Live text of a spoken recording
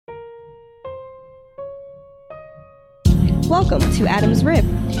Welcome to Adam's Rib.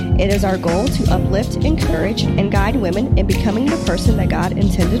 It is our goal to uplift, encourage, and guide women in becoming the person that God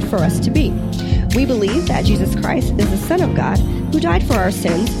intended for us to be. We believe that Jesus Christ is the Son of God who died for our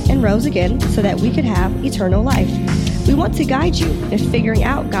sins and rose again so that we could have eternal life. We want to guide you in figuring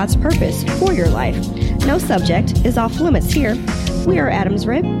out God's purpose for your life. No subject is off limits here. We are Adam's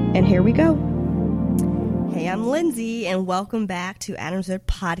Rib, and here we go. Hey, I'm Lindsay, and welcome back to Adam's Rib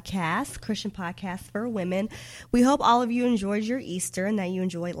Podcast, Christian podcast for women. We hope all of you enjoyed your Easter and that you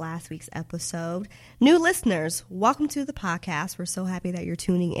enjoyed last week's episode. New listeners, welcome to the podcast. We're so happy that you're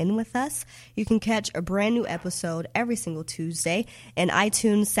tuning in with us. You can catch a brand new episode every single Tuesday in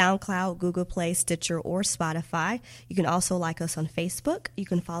iTunes, SoundCloud, Google Play, Stitcher, or Spotify. You can also like us on Facebook. You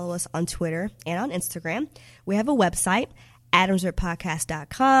can follow us on Twitter and on Instagram. We have a website,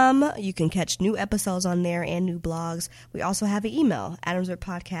 AdamsRibPodcast.com. You can catch new episodes on there and new blogs. We also have an email,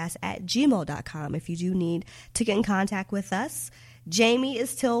 AdamsRibPodcast@gmail.com, if you do need to get in contact with us. Jamie is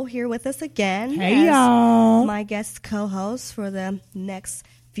still here with us again. Hey, y'all. My guest co-host for the next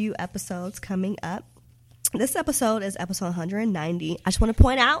few episodes coming up. This episode is episode 190. I just want to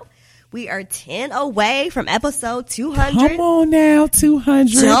point out, we are 10 away from episode 200. Come on now,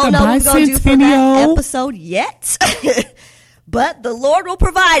 200. Don't know what we're going to do for that episode yet. But the Lord will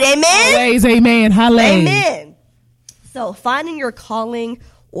provide. Amen? Always, amen. Hallelujah. Amen. So finding your calling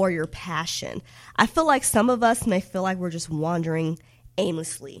or your passion. I feel like some of us may feel like we're just wandering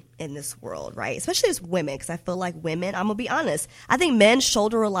aimlessly in this world, right? Especially as women, because I feel like women, I'm going to be honest, I think men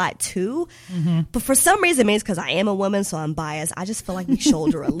shoulder a lot too. Mm-hmm. But for some reason, maybe it's because I am a woman, so I'm biased. I just feel like we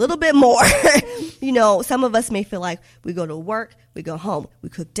shoulder a little bit more. You know, some of us may feel like we go to work, we go home, we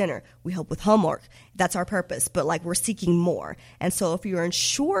cook dinner, we help with homework. That's our purpose, but like we're seeking more. And so if you're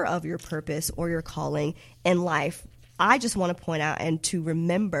unsure of your purpose or your calling in life, I just want to point out and to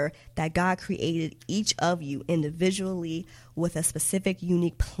remember that God created each of you individually with a specific,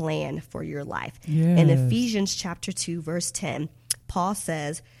 unique plan for your life. Yes. In Ephesians chapter 2, verse 10, Paul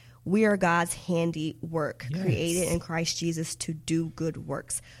says, "We are God's handiwork, yes, created in Christ Jesus to do good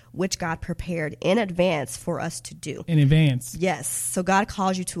works, which God prepared in advance for us to do." In advance. Yes. So God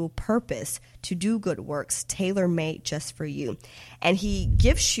calls you to a purpose to do good works, tailor-made just for you. And he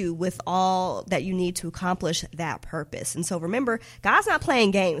gifts you with all that you need to accomplish that purpose. And so remember, God's not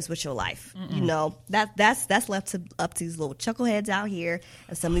playing games with your life. Mm-mm. You know, that's left up to these little chuckleheads out here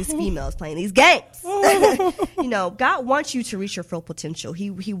and some of these females playing these games. You know, God wants you to reach your full potential.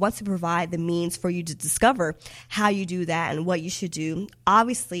 He wants to provide the means for you to discover how you do that and what you should do.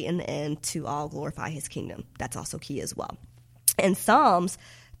 Obviously, in the end, to all glorify his kingdom. That's also key as well. In Psalms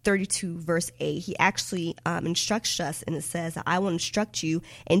 32 verse 8, he actually instructs us, and it says, "I will instruct you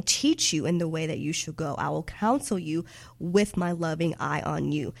and teach you in the way that you should go. I will counsel you with my loving eye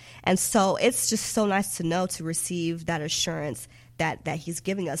on you." And so it's just so nice to know, to receive that assurance that he's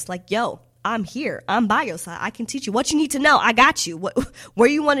giving us, like, yo, I'm here. I'm by your side. I can teach you what you need to know. I got you. Where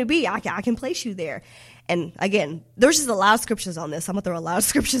you want to be, I can place you there. And again, there's just a lot of scriptures on this. I'm going to throw a lot of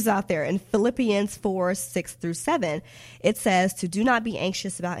scriptures out there. In Philippians 4:6-7, it says to do not be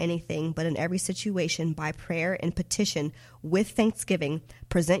anxious about anything, but in every situation, by prayer and petition, with thanksgiving,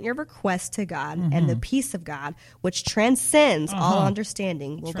 present your requests to God, and the peace of God, which transcends all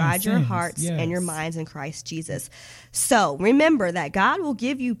understanding, will guide your hearts and your minds in Christ Jesus. So remember that God will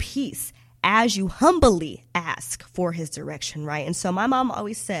give you peace as you humbly ask for his direction, right? And so my mom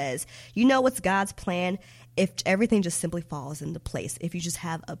always says, you know what's God's plan if everything just simply falls into place, if you just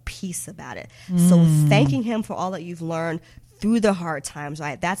have a peace about it. So thanking him for all that you've learned through the hard times,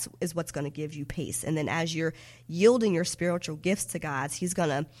 right? That is what's going to give you peace. And then as you're yielding your spiritual gifts to God, he's going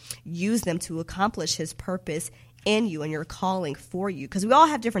to use them to accomplish his purpose in you and your calling for you. Because we all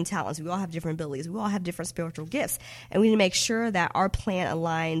have different talents. We all have different abilities. We all have different spiritual gifts. And we need to make sure that our plan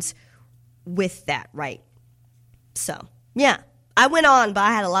aligns with that, right? So, yeah. I went on, but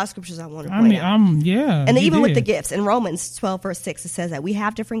I had a lot of scriptures I want to point out. Yeah. And even with the gifts, in Romans 12, verse 6, it says that we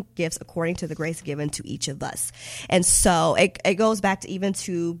have different gifts according to the grace given to each of us. And so it goes back to even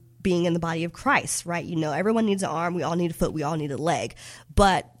to being in the body of Christ, right? You know, everyone needs an arm. We all need a foot. We all need a leg.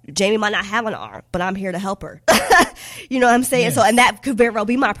 But Jamie might not have an arm, but I'm here to help her. You know what I'm saying? Yes. So, and that could very well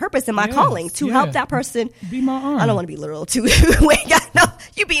be my purpose and my calling, to help that person. Be my arm. I don't want to be literal, too. Who ain't got no,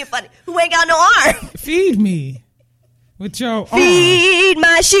 you being funny. Who ain't got no arm? Feed me with your Feed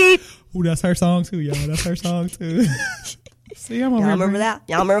my sheep. Ooh, that's her song too, y'all. That's her song too. See, I'm Y'all remember that?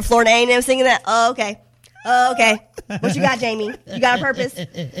 Y'all remember Florida A&M singing that? Oh, okay. Okay. What you got, Jamie? You got a purpose? Well,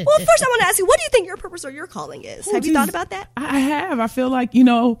 first I want to ask you, what do you think your purpose or your calling is? Have you thought about that? I have. I feel like,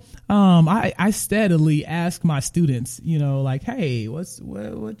 I steadily ask my students, like, hey, what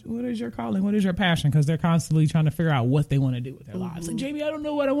is your calling? What is your passion? Because they're constantly trying to figure out what they want to do with their lives. Like, Jamie, I don't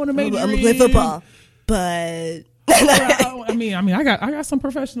know what I want to major in. I'm going to play football, but... I mean, I got some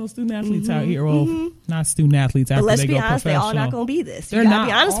professional student athletes out here. Well, not student athletes. After but let's they be go honest, they professional, all not going to be this. They're you not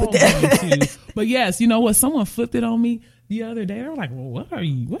be honest with them. them. But yes, you know what? Someone flipped it on me the other day. They were like, "Well,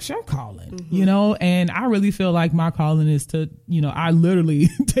 what's your calling?" And I really feel like my calling is to, I literally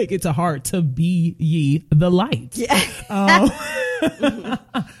take it to heart to be ye the light. Yeah.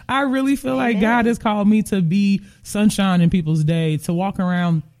 I really feel like God has called me to be sunshine in people's day, to walk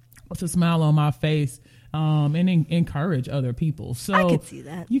around with a smile on my face. And encourage other people. So I can see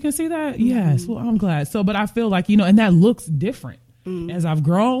that. You can see that? Yes. Well, I'm glad. So, but I feel like, and that looks different as I've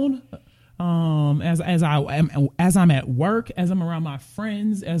grown, as I'm at work, as I'm around my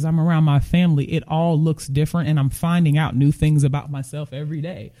friends, as I'm around my family, it all looks different, and I'm finding out new things about myself every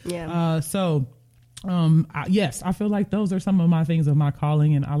day. Yeah. Yes, I feel like those are some of my things of my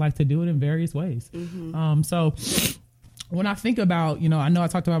calling, and I like to do it in various ways. So when I think about, I know I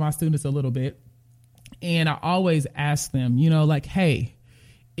talked about my students a little bit. And I always ask them, like, hey,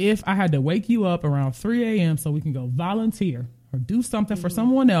 if I had to wake you up around 3 a.m. so we can go volunteer or do something for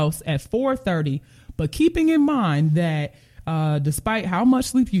someone else at 4:30, but keeping in mind that despite how much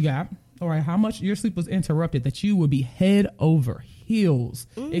sleep you got or how much your sleep was interrupted, that you would be head over heels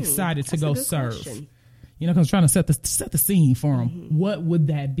excited to go serve. Question. Because I'm trying to set the scene for them. What would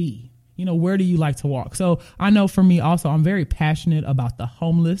that be? Where do you like to walk? So I know for me also, I'm very passionate about the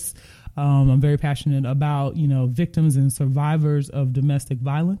homeless. I'm very passionate about, victims and survivors of domestic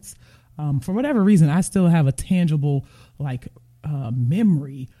violence. For whatever reason, I still have a tangible,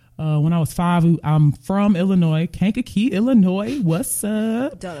 memory. When I was 5, I'm from Illinois, Kankakee, Illinois. What's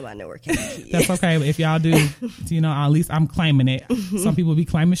up? Don't know about nowhere Kankakee. That's okay. But if y'all do, at least I'm claiming it. Some people be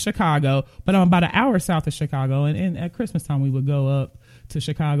claiming Chicago, but I'm about an hour south of Chicago. And at Christmas time, we would go up to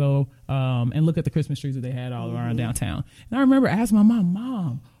Chicago and look at the Christmas trees that they had all around downtown. And I remember asking my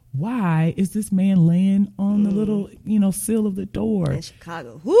Mom, why is this man laying on the little, sill of the door? In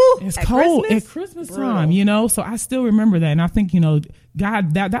Chicago. Woo! It's cold at Christmas time, So I still remember that. And I think,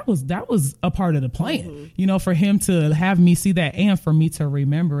 God, that was a part of the plan, for him to have me see that and for me to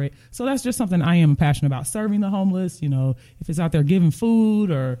remember it. So that's just something I am passionate about, serving the homeless, if it's out there giving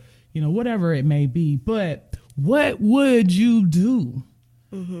food or, whatever it may be. But what would you do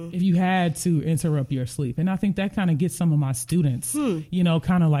if you had to interrupt your sleep? And I think that kind of gets some of my students,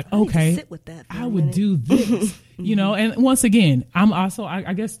 kind of like, okay, sit with that I would do this, and once again, I'm also,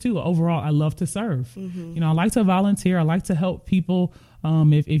 I guess too, overall, I love to serve. I like to volunteer. I like to help people.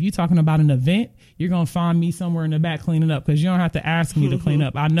 If you're talking about an event, you're going to find me somewhere in the back cleaning up, because you don't have to ask me to clean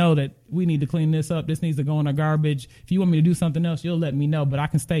up. I know that we need to clean this up. This needs to go in the garbage. If you want me to do something else, you'll let me know, but I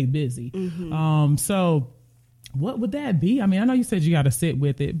can stay busy. So what would that be? I mean, I know you said you got to sit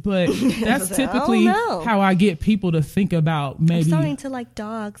with it, but that's typically how I get people to think about maybe. I'm starting to like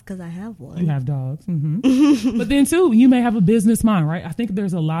dogs because I have one. You have dogs. But then too, you may have a business mind, right? I think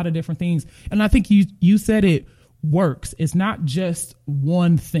there's a lot of different things. And I think you said it works. It's not just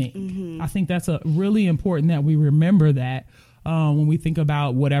one thing. I think that's a really important that we remember that when we think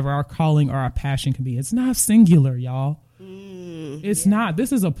about whatever our calling or our passion can be. It's not singular, y'all. It's not.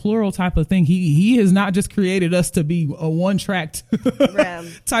 This is a plural type of thing. He has not just created us to be a one-tracked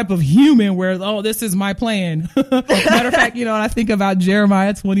type of human where, this is my plan. Matter of fact, I think about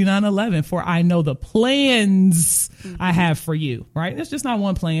Jeremiah 29:11, for I know the plans I have for you, right? It's just not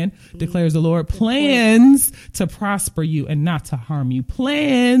one plan, declares the Lord. Plans to prosper you and not to harm you.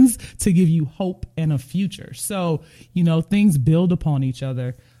 Plans to give you hope and a future. So, things build upon each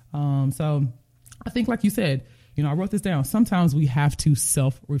other. So I think, like you said, I wrote this down. Sometimes we have to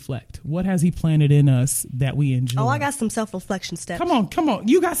self-reflect. What has he planted in us that we enjoy? Oh, I got some self-reflection steps. Come on.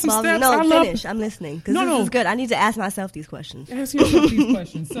 You got some steps? No, finish. I'm listening. Because this is good. I need to ask myself these questions. Ask yourself these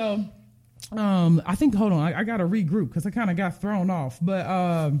questions. So, I think, hold on. I got to regroup because I kind of got thrown off. But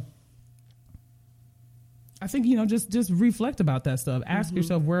I think, just reflect about that stuff. Ask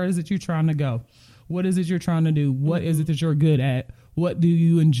yourself, where is it you're trying to go? What is it you're trying to do? What is it that you're good at? What do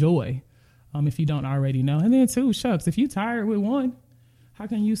you enjoy? If you don't already know. And then too, shucks, if you're tired with one, how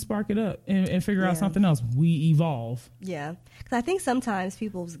can you spark it up and figure out something else? We evolve. Yeah. Because I think sometimes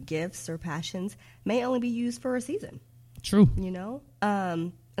people's gifts or passions may only be used for a season. True.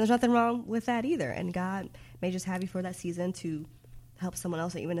 And there's nothing wrong with that either. And God may just have you for that season to help someone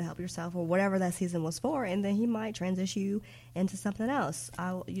else, or even to help yourself, or whatever that season was for, and then he might transition you into something else.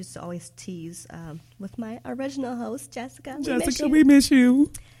 I used to always tease with my original host, Jessica. We miss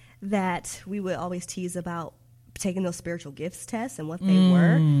you. That we would always tease about taking those spiritual gifts tests and what they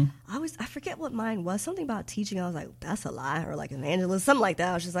were. I forget what mine was. Something about teaching. I was like, that's a lie, or like evangelist, something like that.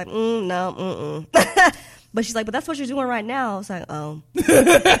 I was just like, no. But she's like, but that's what you're doing right now. I was like, oh,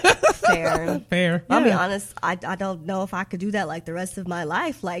 fair. I'll be honest. I don't know if I could do that like the rest of my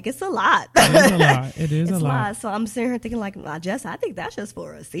life. Like, it's a lot. It is a lot. So I'm sitting here thinking like, I think that's just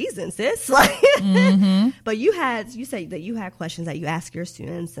for a season, sis. Like, but you say that you had questions that you ask your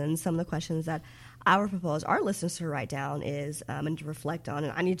students, and some of the questions that I would propose our listeners to write down is, and to reflect on,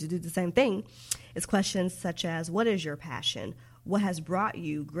 and I need to do the same thing, is questions such as, what is your passion? What has brought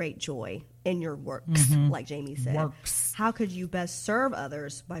you great joy in your works, like Jamie said? How could you best serve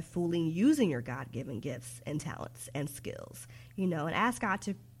others by fully using your God-given gifts and talents and skills? And ask God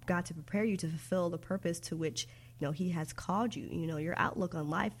to prepare you to fulfill the purpose to which, he has called you. Your outlook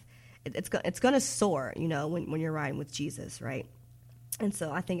on life, it's going to soar, when you're riding with Jesus, right? And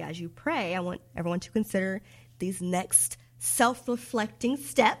so I think as you pray, I want everyone to consider these next self-reflecting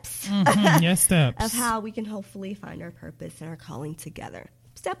steps, steps of how we can hopefully find our purpose and our calling together.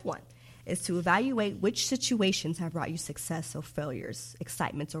 Step 1 is to evaluate which situations have brought you success or failures,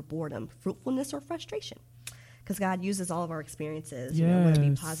 excitements or boredom, fruitfulness or frustration. Because God uses all of our experiences, whether it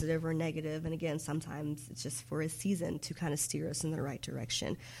be positive or negative. And again, sometimes it's just for a season to kind of steer us in the right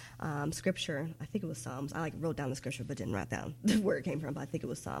direction. Scripture, I think it was Psalms. I wrote down the scripture but didn't write down where it came from, but I think it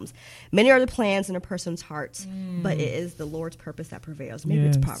was Psalms. Many are the plans in a person's heart, but it is the Lord's purpose that prevails. Maybe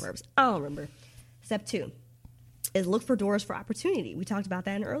it's Proverbs. I don't remember. Step 2 is look for doors for opportunity. We talked about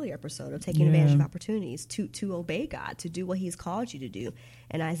that in an earlier episode of taking advantage of opportunities to obey God, to do what he's called you to do.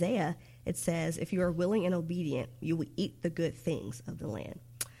 In Isaiah, it says, if you are willing and obedient, you will eat the good things of the land.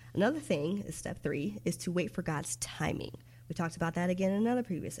 Another thing, is step 3, is to wait for God's timing. We talked about that again in another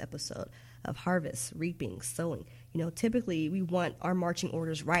previous episode of harvest, reaping, sowing. Typically we want our marching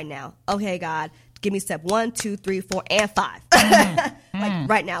orders right now. Okay, God, give me step 1, 2, 3, 4, and 5. Like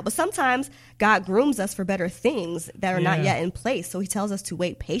right now. But sometimes God grooms us for better things that are not yet in place. So he tells us to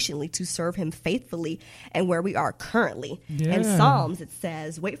wait patiently to serve him faithfully and where we are currently. In Psalms, it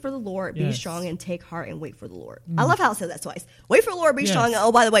says, wait for the Lord, be strong, and take heart and wait for the Lord. I love how it says that twice. Wait for the Lord, be strong, and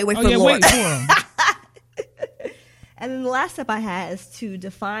oh, by the way, wait for the Lord. Wait for him. And then the last step I had is to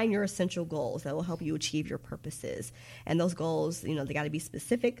define your essential goals that will help you achieve your purposes. And those goals, they got to be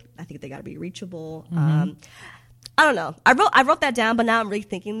specific. I think they got to be reachable. I don't know. I wrote that down, but now I'm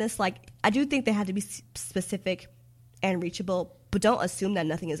rethinking this. Like, I do think they have to be specific and reachable, but don't assume that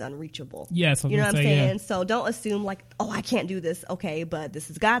nothing is unreachable. Yes, you know what I'm saying? Yeah. So don't assume like, oh, I can't do this. Okay, but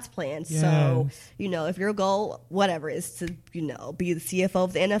this is God's plan. Yes. So, if your goal, whatever, is to, be the CFO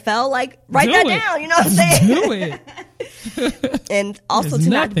of the NFL, like, write that down. You know what I'm saying? Do it. And also to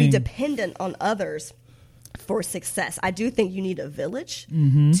not be dependent on others for success. I do think you need a village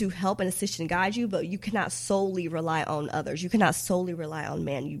to help and assist and guide you, but you cannot solely rely on others. You cannot solely rely on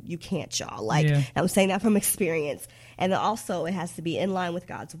man. You can't, y'all. I'm saying that from experience. And then also it has to be in line with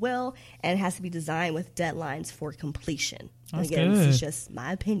God's will, and it has to be designed with deadlines for completion. That's again, good. This is just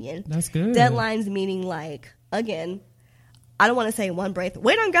my opinion. That's good. Deadlines meaning like, again, I don't want to say one breath,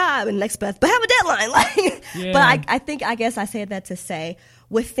 wait on God and next breath, but have a deadline. But I guess I said that to say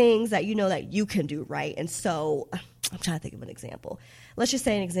with things that that you can do, right? And so I'm trying to think of an example. Let's just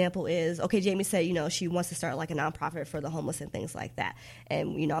say an example is, okay, Jamie said, she wants to start like a nonprofit for the homeless and things like that.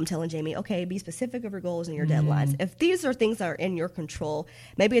 And, I'm telling Jamie, okay, be specific of your goals and your deadlines. If these are things that are in your control,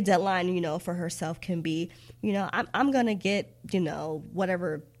 maybe a deadline, for herself can be, I'm going to get,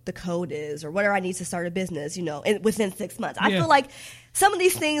 whatever the code is or whatever I need to start a business, within 6 months. I feel like some of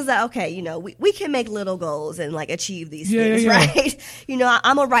these things that, okay, we can make little goals and like achieve these things, right?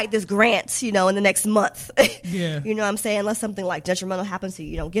 I'm going to write this grant, in the next month. You know what I'm saying? Unless something like detrimental happens to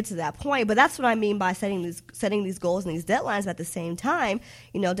you, don't get to that point. But that's what I mean by setting these goals and these deadlines. But at the same time,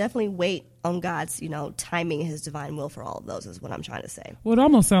 definitely wait on God's, timing, his divine will for all of those is what I'm trying to say. Well, it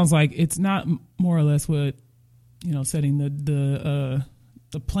almost sounds like it's not more or less what, setting the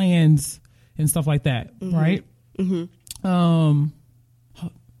plans and stuff like that, right?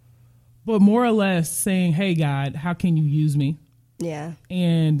 But more or less saying, hey, God, how can you use me? Yeah.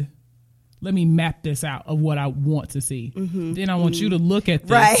 And let me map this out of what I want to see. Then I want you to look at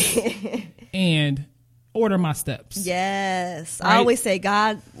this and order my steps. Yes. Right? I always say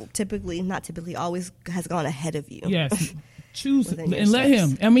God always has gone ahead of you. Yes. Choose and let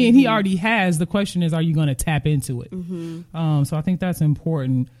him. I mean, he already has. The question is, are you going to tap into it? So I think that's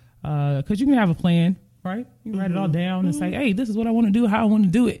important because you can have a plan. right? You write it all down and say, hey, this is what I want to do, how I want to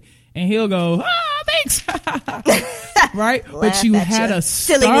do it. And he'll go, thanks. Right? But you had a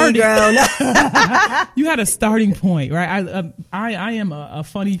starting, you had a starting point, right? I am a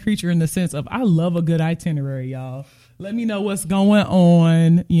funny creature in the sense of I love a good itinerary, y'all. Let me know what's going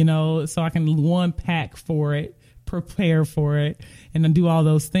on, so I can pack for it, prepare for it, and then do all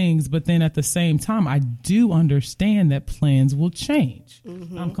those things. But then at the same time, I do understand that plans will change.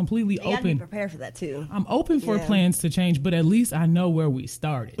 I'm completely open. You gotta be prepared for that too. I'm open for plans to change, but at least I know where we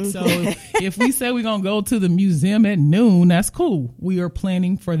started. So if we say we're going to go to the museum at noon, that's cool. We are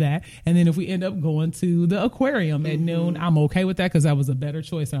planning for that. And then if we end up going to the aquarium at noon, I'm okay with that because that was a better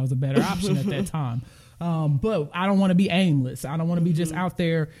choice and that was a better option at that time. But I don't want to be aimless. I don't want to be just out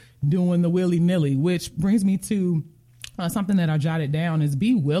there doing the willy-nilly, which brings me to something that I jotted down is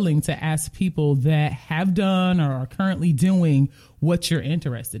be willing to ask people that have done or are currently doing what you're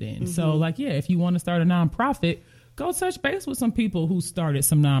interested in. So if you want to start a nonprofit, go touch base with some people who started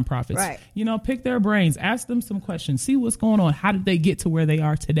some nonprofits. Right. Pick their brains, ask them some questions, see what's going on. How did they get to where they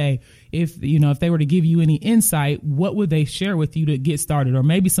are today? If they were to give you any insight, what would they share with you to get started? Or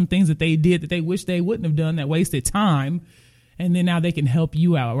maybe some things that they did that they wish they wouldn't have done that wasted time. And then now they can help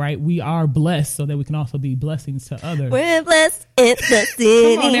you out, right? We are blessed so that we can also be blessings to others. We're blessed in the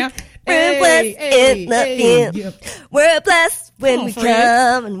city. Come on now. We're blessed in the end. Yep. We're blessed when we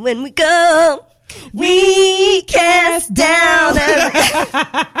come and when we go. We cast down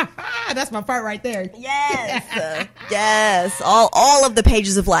That's my part right there. Yes. Yes. All of the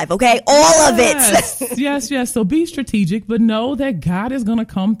pages of life, okay? All of it. Yes. So be strategic, but know that God is going to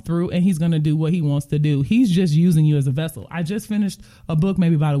come through and he's going to do what he wants to do. He's just using you as a vessel. I just finished a book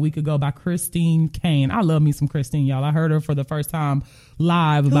maybe about a week ago by Christine Kane. I love me some Christine, y'all. I heard her for the first time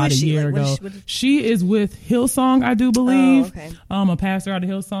live about a year ago. She is with Hillsong, I do believe. Oh, okay. A pastor out of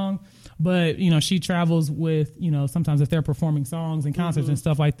Hillsong. But, she travels with, sometimes if they're performing songs and concerts and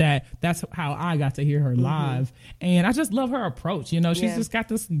stuff like that, that's how I got to hear her live. And I just love her approach. She's just got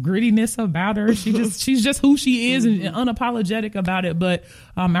this grittiness about her. She's just who she is and unapologetic about it. But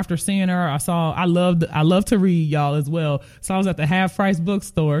after seeing her, I love to read, y'all, as well. So I was at the Half Price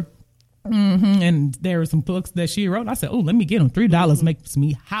bookstore. And there were some books that she wrote. I said, let me get them. $3 makes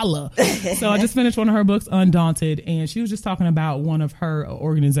me holla. So I just finished one of her books, Undaunted, and she was just talking about one of her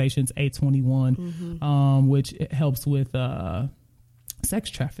organizations, A21, which helps with sex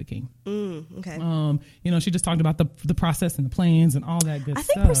trafficking. Okay. She just talked about the process and the plans and all that good stuff.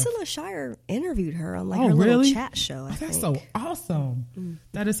 I think Priscilla Shire interviewed her on her little chat show. That's so awesome.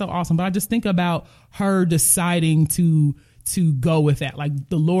 That is so awesome. But I just think about her deciding to go with that. Like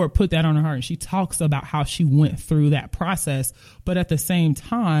the Lord put that on her heart, and she talks about how she went through that process. But at the same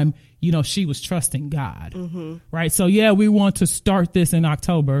time, she was trusting God. Right. So we want to start this in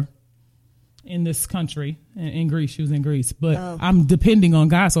October in this country, in Greece. She was in Greece, but I'm depending on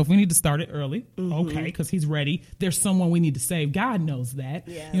God. So if we need to start it early, okay, because he's ready. There's someone we need to save. God knows that.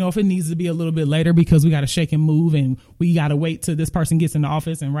 If it needs to be a little bit later because we got to shake and move and we got to wait till this person gets in the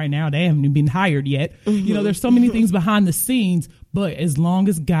office, and right now they haven't been hired yet. There's so many things behind the scenes, but as long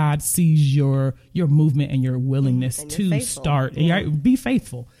as God sees your movement and your willingness to start, be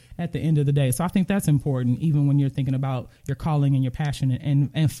faithful at the end of the day. So I think that's important, even when you're thinking about your calling and your passion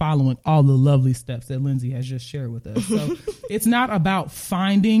and following all the lovely steps that Lindsay has just shared with us. So it's not about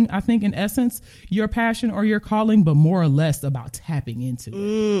finding, I think, in essence, your passion or your calling, but more or less about tapping into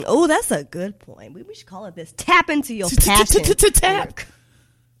it. Oh, that's a good point. We should call it this. Tap into your passion. Tap.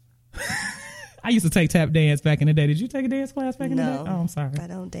 I used to take tap dance back in the day. Did you take a dance class back in the day? Oh, I'm sorry. I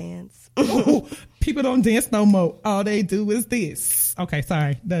don't dance. People don't dance no more. All they do is this. Okay,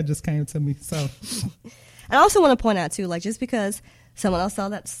 sorry. That just came to me. So, I also want to point out too, like just because someone else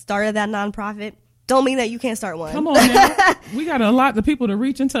started that nonprofit, don't mean that you can't start one. Come on now. We got a lot of people to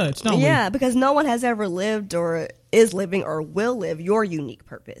reach and touch, don't we? Yeah, because no one has ever lived or is living or will live your unique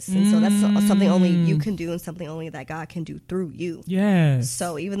purpose. And so that's something only you can do and something only that God can do through you. Yes.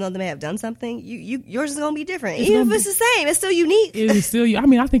 So even though they may have done something, yours is going to be different. Even if it's the same, it's still unique. It is still, I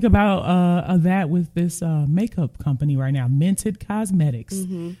mean, I think about that with this makeup company right now, Mented Cosmetics.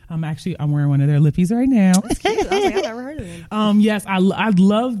 I'm wearing one of their lippies right now. That's cute. I was like, I've never heard of them. Yes, I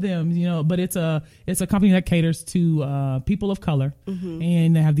love them, but it's a company that caters to people of color,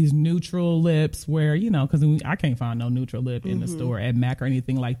 and they have these neutral lips where, because I can't find no neutral lip in the store at MAC or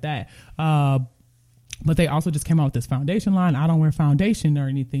anything like that. But they also just came out with this foundation line. I don't wear foundation or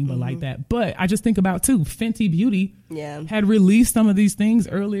anything but like that. But I just think about too, Fenty Beauty had released some of these things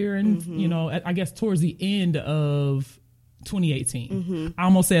earlier and, I guess towards the end of 2018. I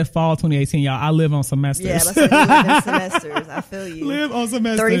almost said fall 2018, y'all. I live on semesters. Yeah, that's what you live in semesters. I feel you. Live on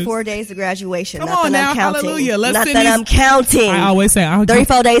semesters. 34 days to graduation. Come Not on that now, I'm counting. hallelujah. Let's Not send that these- I'm counting. I always say,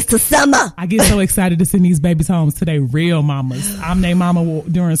 34 days to summer. I get so excited to send these babies home to their real mamas. I'm their mama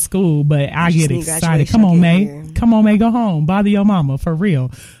during school, but I get need excited. graduation Come on, again May. here. Come on, May. Go home. Bother your mama for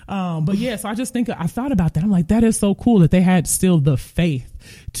real. But yeah, so I just think I thought about that. I'm like, that is so cool that they had still the faith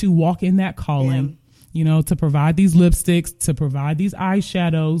to walk in that calling. You know, to provide these lipsticks, to provide these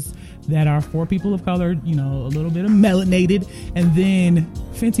eyeshadows that are for people of color, you know, a little bit of melanated. And then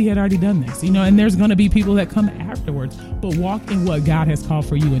Fenty had already done this, you know, and there's going to be people that come afterwards. But walk in what God has called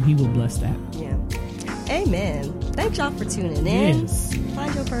for you, and he will bless that. Yeah. Amen. Thanks y'all for tuning in. Yes.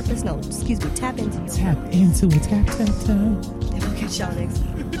 Find your purpose. No, excuse me. Tap into your Tap purpose. into it. Tap, tap, tap. And we'll catch y'all next week.